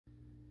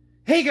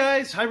Hey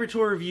guys, Hybrid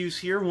Tour Reviews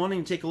here,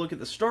 wanting to take a look at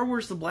the Star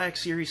Wars The Black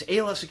Series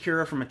Aayla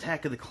Secura from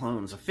Attack of the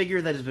Clones, a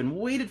figure that has been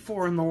waited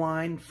for in the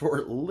line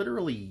for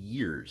literally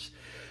years.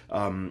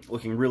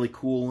 Looking really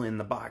cool in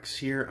the box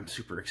here. I'm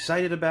super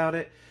excited about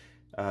it.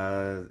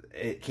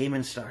 It came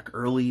in stock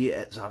early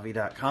at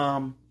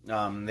Zavi.com.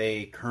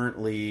 They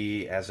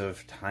currently, as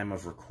of time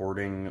of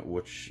recording,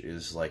 which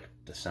is like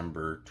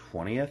December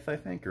 20th, I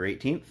think, or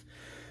 18th,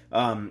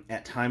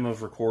 at time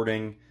of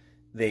recording,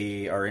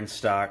 they are in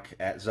stock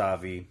at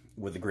Zavi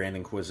with the Grand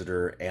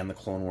Inquisitor and the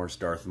Clone Wars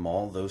Darth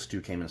Maul. Those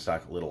two came in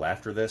stock a little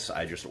after this.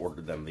 I just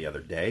ordered them the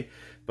other day.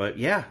 But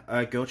yeah,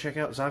 go check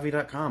out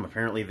Zavi.com.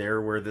 Apparently they're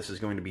where this is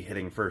going to be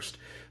hitting first.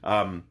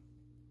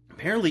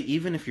 Apparently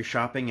even if you're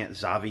shopping at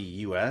Zavi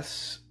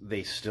US,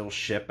 they still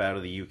ship out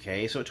of the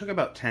UK. So it took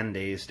about 10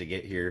 days to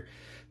get here.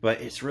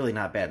 But it's really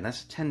not bad. And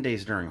that's 10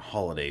 days during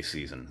holiday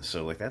season.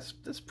 So like that's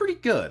pretty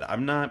good.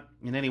 I'm not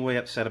in any way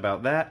upset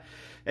about that.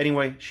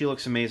 Anyway, she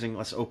looks amazing.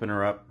 Let's open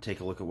her up, take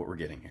a look at what we're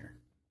getting here.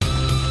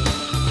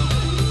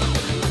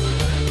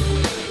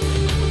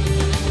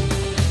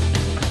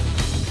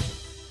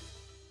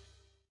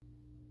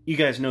 You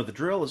guys know the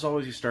drill. As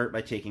always, you start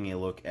by taking a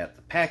look at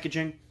the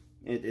packaging.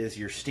 It is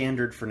your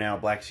standard, for now,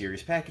 Black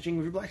Series packaging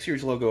with your Black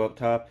Series logo up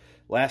top.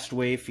 Last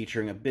wave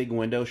featuring a big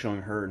window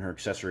showing her and her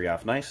accessory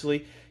off nicely.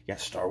 You got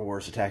Star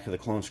Wars Attack of the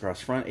Clones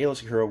cross front.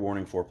 Aayla Secura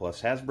warning 4+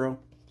 Hasbro.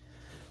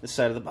 This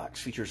side of the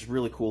box features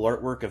really cool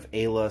artwork of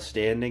Aayla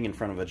standing in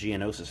front of a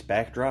Geonosis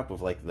backdrop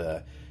with like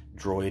the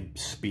droid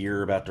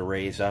spear about to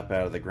raise up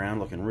out of the ground,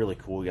 looking really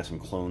cool. You got some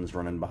clones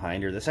running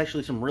behind her. There's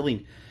actually some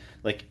really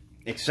like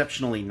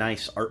exceptionally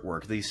nice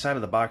artwork. These side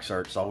of the box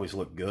arts always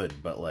look good,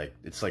 but like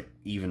it's like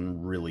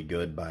even really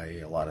good by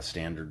a lot of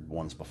standard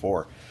ones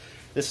before.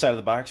 This side of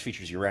the box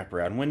features your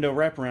wraparound window,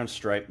 wraparound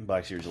stripe,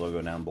 Black Series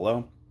logo down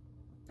below.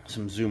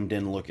 Some zoomed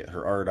in look at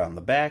her art on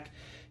the back.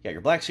 You got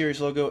your Black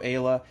Series logo,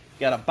 Aayla. You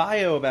got a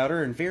bio about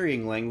her in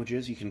varying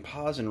languages. You can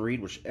pause and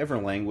read whichever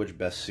language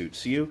best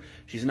suits you.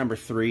 She's number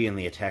 3 in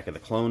the Attack of the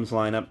Clones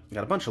lineup. You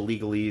got a bunch of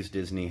legalese,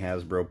 Disney,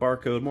 Hasbro,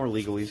 barcode, more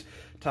legalese.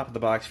 Top of the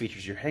box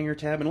features your hanger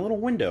tab and a little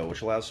window,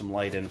 which allows some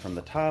light in from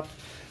the top.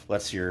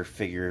 Lets your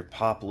figure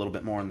pop a little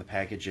bit more in the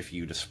package if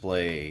you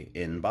display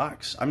in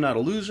box. I'm not a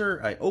loser.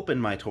 I open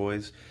my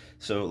toys.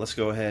 So let's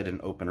go ahead and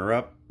open her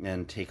up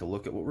and take a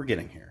look at what we're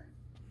getting here.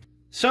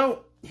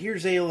 So,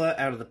 here's Aayla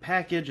out of the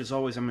package. As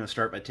always, I'm going to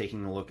start by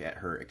taking a look at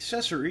her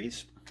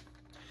accessories.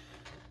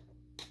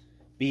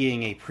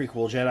 Being a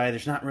prequel Jedi,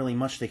 there's not really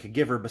much they could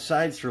give her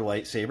besides her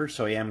lightsaber,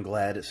 so I am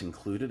glad it's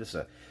included. It's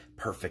a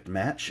perfect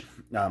match.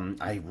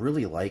 I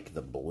really like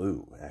the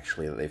blue,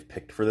 actually, that they've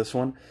picked for this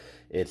one.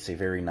 It's a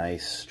very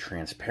nice,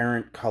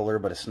 transparent color,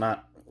 but it's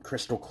not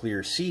crystal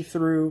clear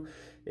see-through.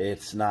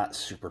 It's not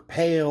super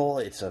pale.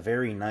 It's a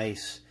very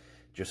nice,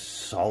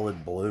 just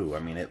solid blue. I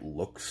mean, it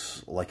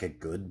looks like a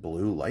good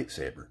blue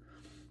lightsaber.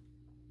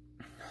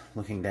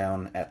 Looking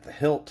down at the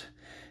hilt,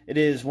 it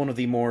is one of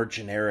the more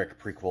generic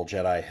prequel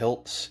Jedi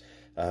hilts.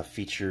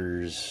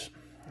 Features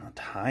a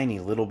tiny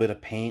little bit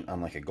of paint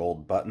on like a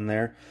gold button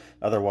there.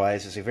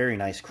 Otherwise, it's a very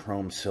nice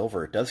chrome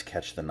silver. It does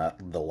catch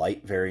the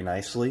light very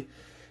nicely.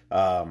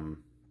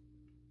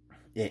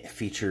 It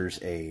features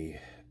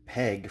a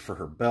peg for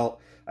her belt.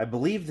 I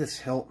believe this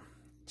hilt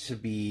to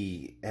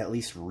be at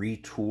least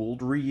retooled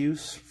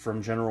reuse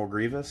from General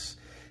Grievous.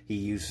 He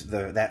used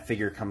that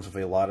figure comes with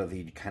a lot of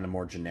the kind of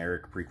more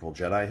generic prequel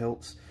Jedi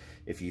hilts.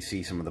 If you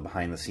see some of the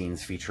behind the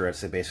scenes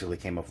featurettes, they basically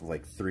came up with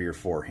like 3 or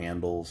 4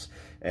 handles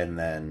and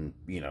then,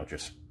 you know,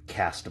 just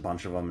cast a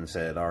bunch of them and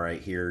said, all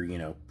right, here, you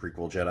know,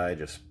 prequel Jedi,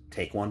 just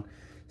take one.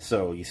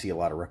 So you see a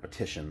lot of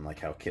repetition, like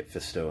how Kit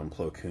Fisto and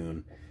Plo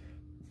Koon,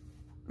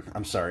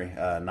 I'm sorry,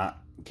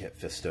 not Kit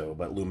Fisto,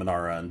 but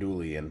Luminara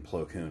Unduli and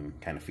Plo Koon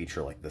kind of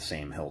feature like the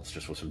same hilts,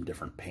 just with some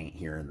different paint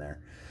here and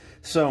there.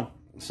 So,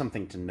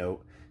 something to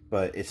note,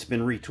 but it's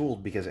been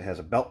retooled because it has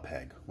a belt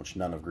peg, which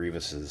none of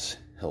Grievous's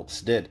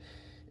hilts did.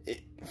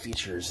 It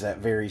features that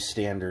very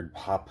standard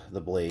pop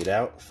the blade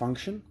out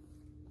function.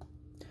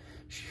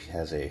 She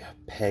has a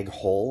peg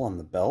hole on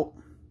the belt.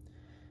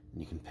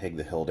 You can peg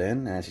the hilt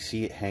in, and as you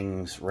see, it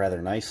hangs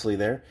rather nicely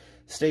there.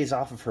 Stays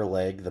off of her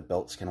leg. The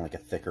belt's kind of like a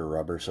thicker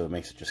rubber, so it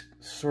makes it just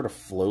sort of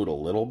float a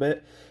little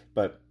bit,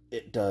 but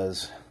it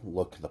does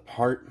look the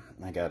part,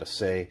 I gotta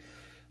say.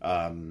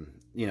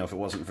 You know, if it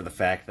wasn't for the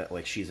fact that,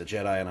 like, she's a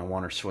Jedi and I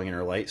want her swinging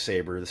her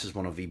lightsaber, this is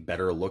one of the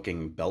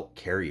better-looking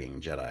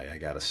belt-carrying Jedi, I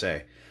gotta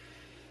say.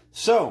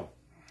 So,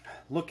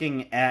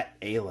 looking at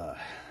Aayla,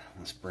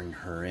 let's bring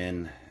her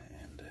in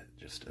and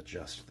just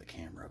adjust the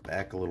camera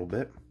back a little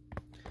bit.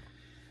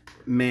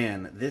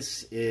 Man,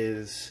 this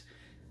is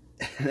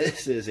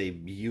a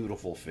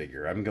beautiful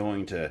figure. I'm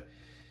going to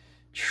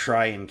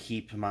try and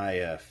keep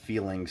my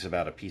feelings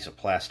about a piece of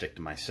plastic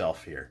to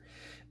myself here.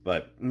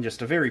 But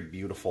just a very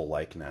beautiful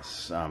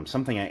likeness.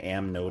 Something I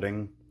am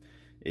noting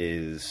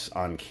is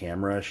on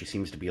camera, she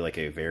seems to be like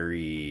a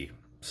very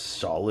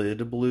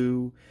solid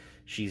blue.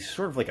 She's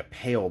sort of like a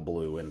pale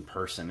blue in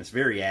person. It's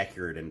very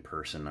accurate in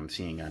person. I'm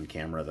seeing on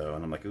camera though,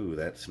 and I'm like, ooh,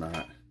 that's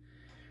not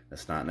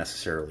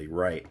necessarily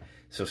right.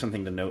 So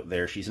something to note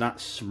there, she's not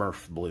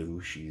Smurf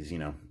blue, she's, you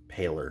know,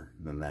 paler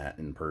than that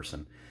in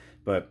person.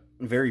 But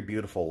very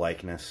beautiful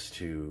likeness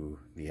to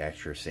the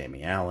actress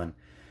Amy Allen.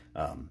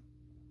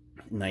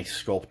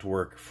 Nice sculpt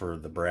work for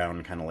the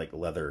brown kind of like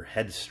leather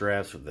head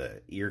straps with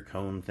the ear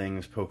cone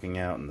things poking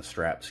out and the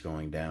straps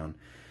going down.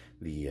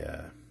 The,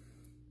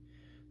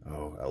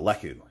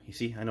 Leku. You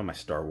see, I know my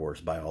Star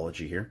Wars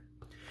biology here.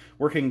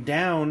 Working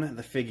down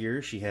the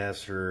figure, she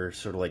has her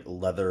sort of like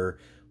leather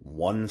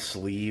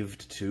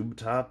one-sleeved tube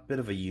top. Bit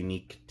of a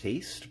unique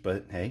taste,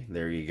 but hey,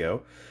 there you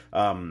go.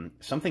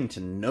 Something to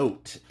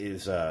note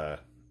is,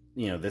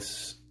 you know,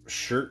 this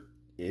shirt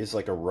is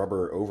like a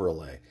rubber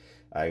overlay.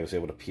 I was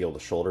able to peel the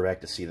shoulder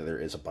back to see that there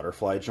is a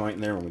butterfly joint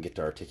in there. When we get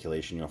to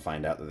articulation, you'll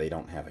find out that they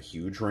don't have a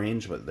huge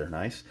range, but they're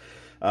nice.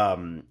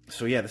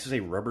 So yeah, this is a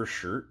rubber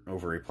shirt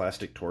over a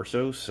plastic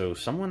torso, so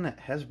someone that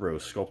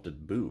Hasbro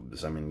sculpted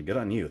boobs. I mean, good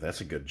on you.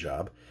 That's a good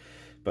job.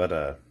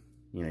 But,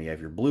 you know, you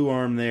have your blue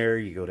arm there,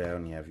 you go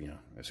down, you have, you know,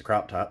 it's a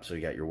crop top, so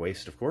you got your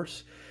waist, of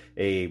course.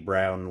 A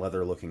brown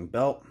leather-looking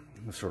belt,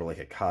 sort of like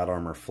a cod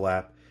armor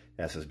flap.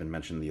 As has been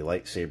mentioned, the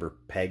lightsaber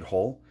peg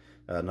hole.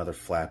 Another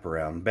flap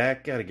around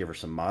back. Gotta give her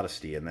some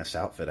modesty in this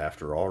outfit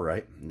after all,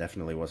 right?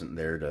 Definitely wasn't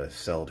there to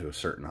sell to a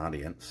certain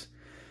audience.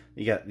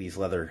 You got these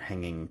leather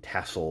hanging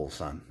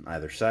tassels on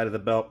either side of the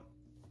belt.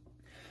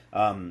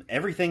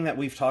 Everything that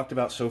we've talked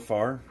about so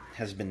far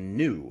has been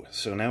new.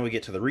 So now we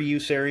get to the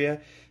reuse area.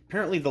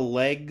 Apparently the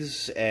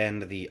legs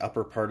and the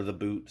upper part of the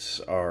boots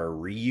are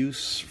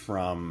reuse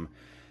from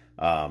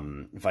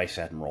Vice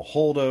Admiral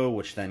Holdo,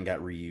 which then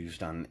got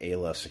reused on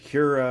Aayla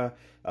Secura.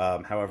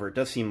 However, it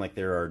does seem like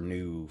there are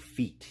new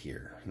feet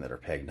here that are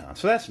pegged on,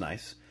 so that's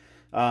nice.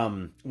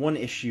 One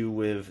issue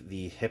with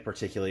the hip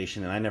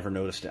articulation, and I never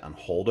noticed it on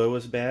Holdo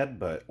as bad,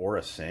 but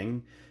Aura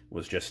Singh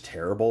was just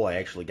terrible. I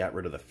actually got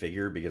rid of the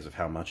figure because of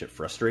how much it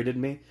frustrated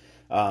me.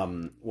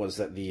 Was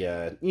that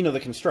the, you know, the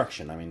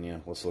construction. I mean, you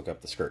know, let's look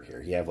up the skirt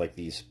here. You have, like,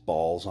 these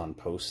balls on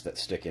posts that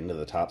stick into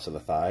the tops of the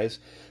thighs.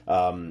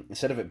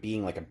 Instead of it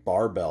being like a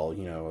barbell,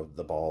 you know,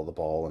 the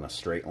ball in a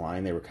straight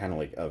line, they were kind of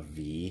like a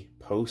V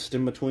post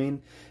in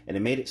between. And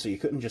it made it so you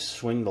couldn't just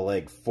swing the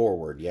leg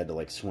forward. You had to,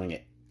 like, swing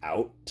it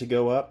out to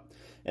go up.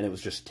 And it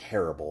was just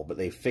terrible. But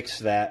they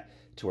fixed that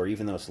to where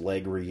even though it's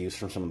leg reuse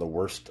from some of the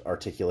worst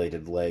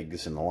articulated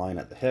legs in the line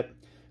at the hip,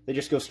 they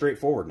just go straight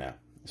forward now.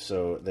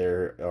 So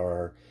there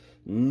are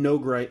no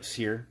gripes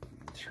here.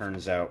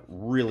 Turns out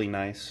really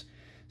nice.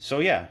 So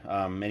yeah,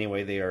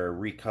 anyway, they are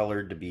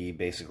recolored to be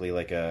basically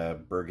like a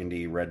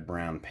burgundy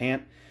red-brown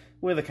pant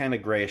with a kind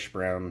of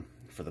grayish-brown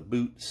for the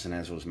boots, and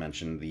as was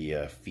mentioned,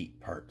 the feet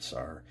parts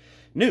are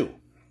new.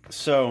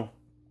 So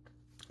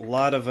a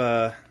lot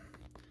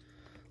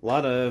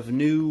of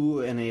new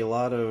and a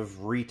lot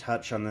of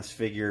retouch on this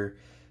figure.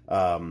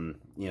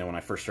 You know, when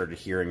I first started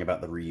hearing about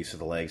the reuse of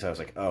the legs, I was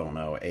like, oh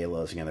no,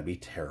 Ayla's going to be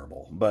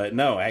terrible. But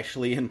no,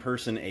 actually, in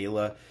person,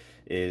 Aayla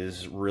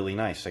is really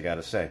nice, I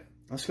gotta say.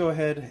 Let's go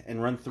ahead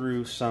and run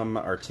through some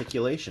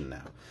articulation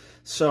now.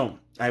 So,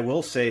 I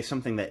will say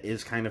something that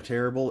is kind of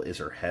terrible is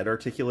her head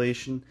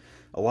articulation.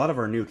 A lot of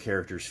our new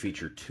characters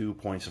feature 2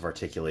 points of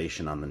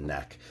articulation on the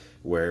neck,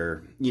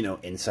 where, you know,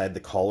 inside the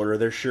collar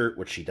of their shirt,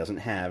 which she doesn't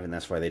have, and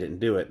that's why they didn't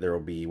do it, there will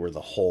be where the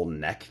whole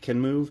neck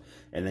can move,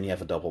 and then you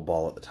have a double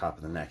ball at the top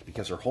of the neck.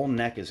 Because her whole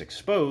neck is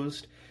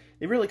exposed,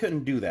 they really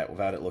couldn't do that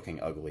without it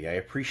looking ugly. I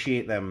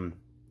appreciate them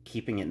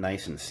keeping it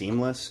nice and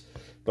seamless,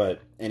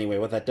 but anyway,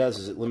 what that does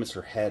is it limits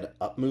her head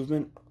up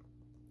movement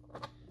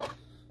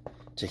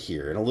to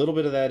here. And a little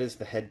bit of that is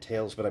the head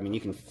tails, but I mean, you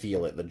can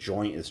feel it. The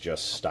joint is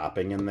just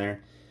stopping in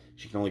there.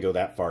 She can only go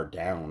that far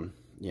down.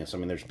 You know, so I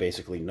mean, there's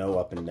basically no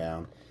up and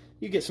down.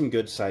 You get some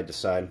good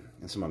side-to-side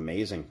and some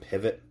amazing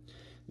pivot.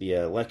 The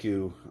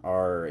Leku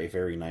are a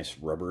very nice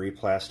rubbery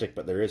plastic,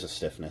 but there is a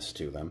stiffness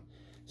to them.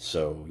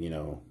 So, you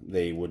know,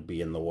 they would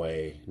be in the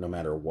way no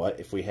matter what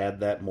if we had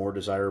that more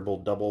desirable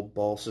double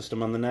ball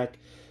system on the neck.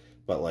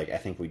 But, like, I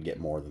think we'd get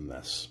more than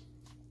this.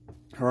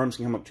 Her arms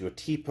can come up to a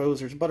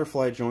T-pose. There's a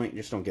butterfly joint. You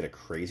just don't get a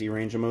crazy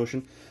range of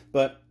motion.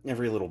 But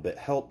every little bit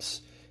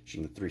helps. She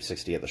can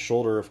 360 at the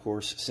shoulder, of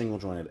course. Single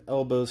jointed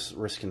elbows.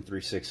 Wrist can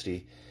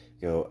 360.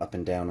 Go up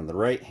and down on the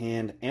right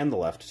hand and the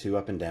left. 2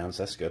 up and downs.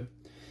 That's good.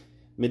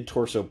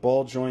 Mid-torso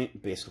ball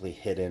joint. Basically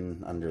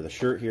hidden under the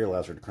shirt here.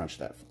 Allows her to crunch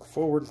that far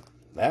forward.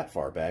 That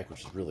far back,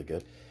 which is really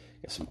good.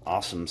 Got some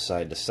awesome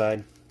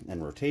side-to-side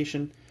and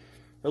rotation.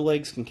 Her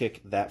legs can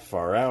kick that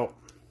far out.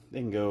 They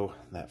can go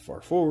that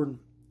far forward.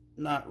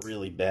 Not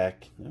really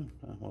back. Oh,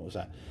 what was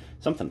that?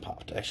 Something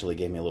popped. Actually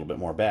gave me a little bit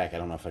more back. I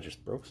don't know if I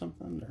just broke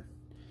something or...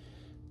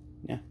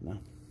 Yeah, no.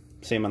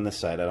 Same on this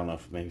side. I don't know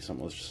if maybe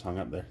something was just hung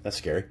up there. That's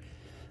scary.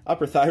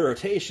 Upper thigh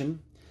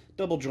rotation.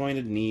 Double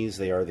jointed knees.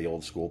 They are the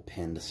old school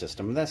pinned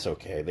system. That's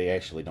okay. They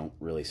actually don't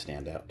really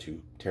stand out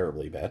too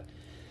terribly bad.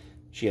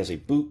 She has a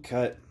boot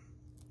cut.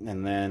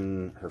 And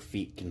then her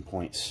feet can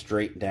point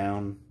straight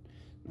down.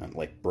 Not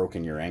like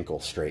broken your ankle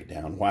straight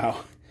down.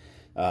 Wow.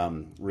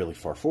 Really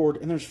far forward,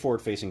 and there's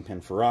forward-facing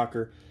pin for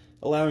rocker,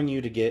 allowing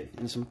you to get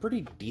in some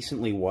pretty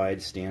decently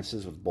wide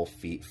stances with both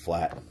feet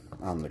flat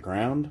on the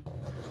ground.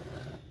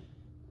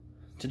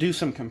 To do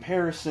some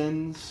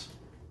comparisons,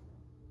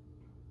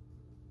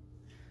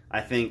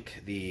 I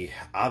think the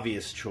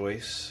obvious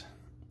choice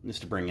is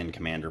to bring in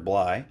Commander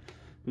Bly,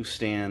 who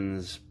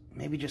stands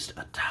maybe just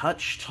a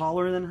touch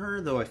taller than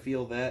her, though I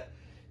feel that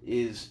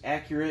is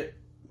accurate.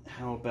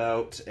 How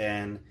about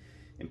an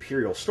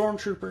Imperial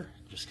Stormtrooper,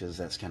 just because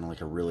that's kind of like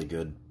a really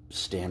good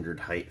standard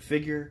height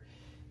figure.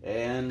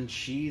 And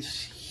she's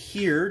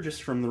here,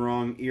 just from the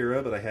wrong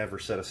era, but I have her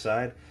set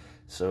aside.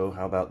 So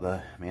how about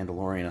the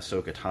Mandalorian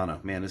Ahsoka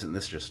Tano? Man, isn't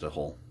this just a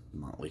whole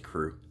motley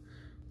crew?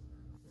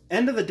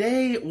 End of the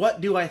day, what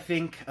do I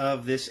think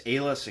of this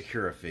Aayla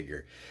Secura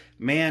figure?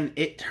 Man,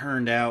 it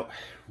turned out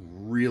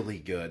really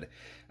good.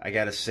 I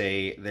gotta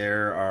say,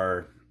 there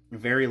are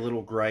very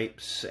little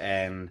gripes,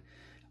 and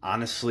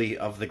honestly,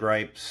 of the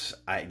gripes,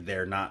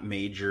 they're not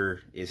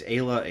major. Is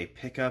Aayla a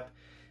pickup?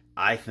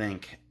 I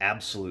think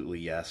absolutely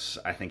yes.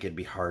 I think it'd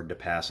be hard to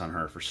pass on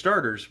her. For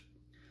starters,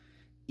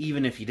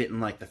 even if you didn't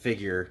like the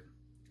figure,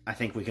 I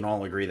think we can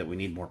all agree that we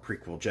need more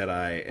prequel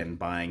Jedi, and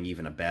buying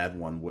even a bad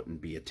one wouldn't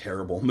be a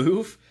terrible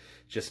move,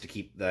 just to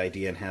keep the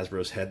idea in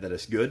Hasbro's head that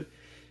it's good.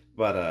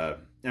 But,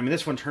 I mean,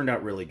 this one turned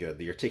out really good.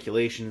 The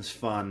articulation's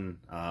fun.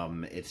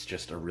 It's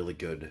just a really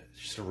good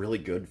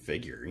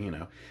figure, you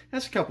know. It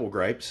has a couple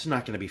gripes. It's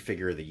not going to be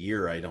figure of the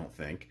year, I don't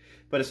think,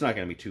 but it's not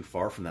going to be too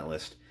far from that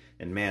list.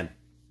 And man,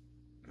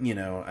 you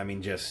know, I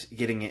mean, just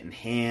getting it in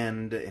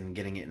hand and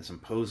getting it in some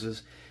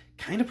poses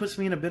kind of puts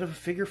me in a bit of a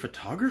figure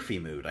photography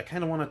mood. I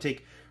kind of want to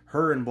take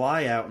her and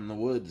Bly out in the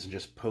woods and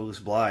just pose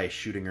Bly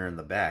shooting her in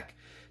the back.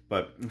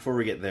 But before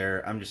we get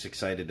there, I'm just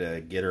excited to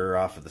get her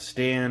off of the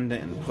stand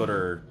and put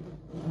her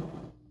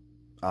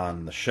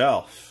on the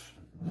shelf.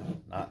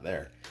 Not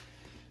there.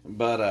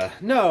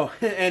 But, no,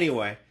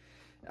 anyway.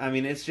 I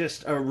mean, it's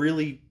just a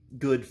really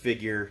good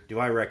figure. Do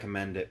I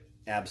recommend it?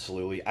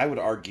 Absolutely. I would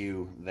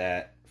argue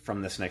that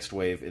from this next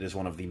wave, it is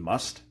one of the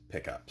must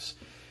pickups.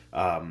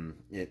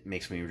 It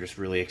makes me just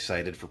really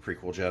excited for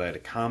prequel Jedi to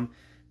come.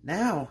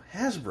 Now,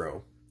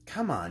 Hasbro,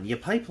 come on. You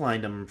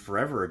pipelined them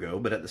forever ago,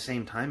 but at the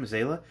same time as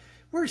Aayla,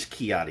 where's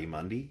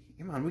Ki-Adi-Mundi?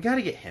 Come on, we got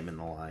to get him in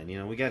the line. You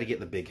know, we got to get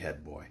the big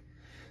head boy.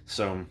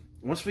 So,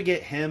 once we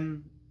get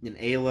him and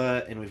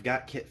Aayla, and we've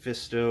got Kit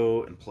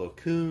Fisto and Plo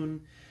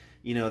Koon,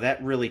 you know,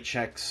 that really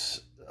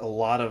checks a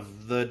lot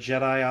of the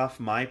Jedi off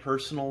my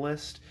personal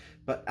list,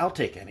 but I'll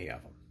take any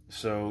of them.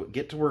 So,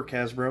 get to work,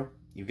 Hasbro.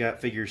 You've got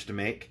figures to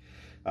make.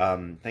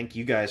 Thank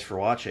you guys for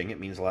watching. It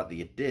means a lot that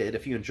you did.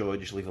 If you enjoyed,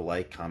 just leave a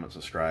like, comment,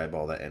 subscribe,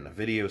 all that end of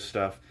video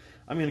stuff.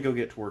 I'm going to go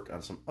get to work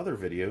on some other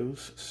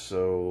videos,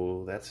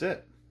 so that's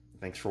it.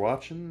 Thanks for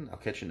watching. I'll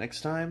catch you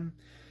next time.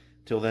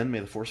 Till then, may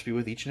the Force be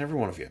with each and every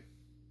one of you.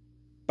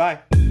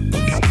 Bye!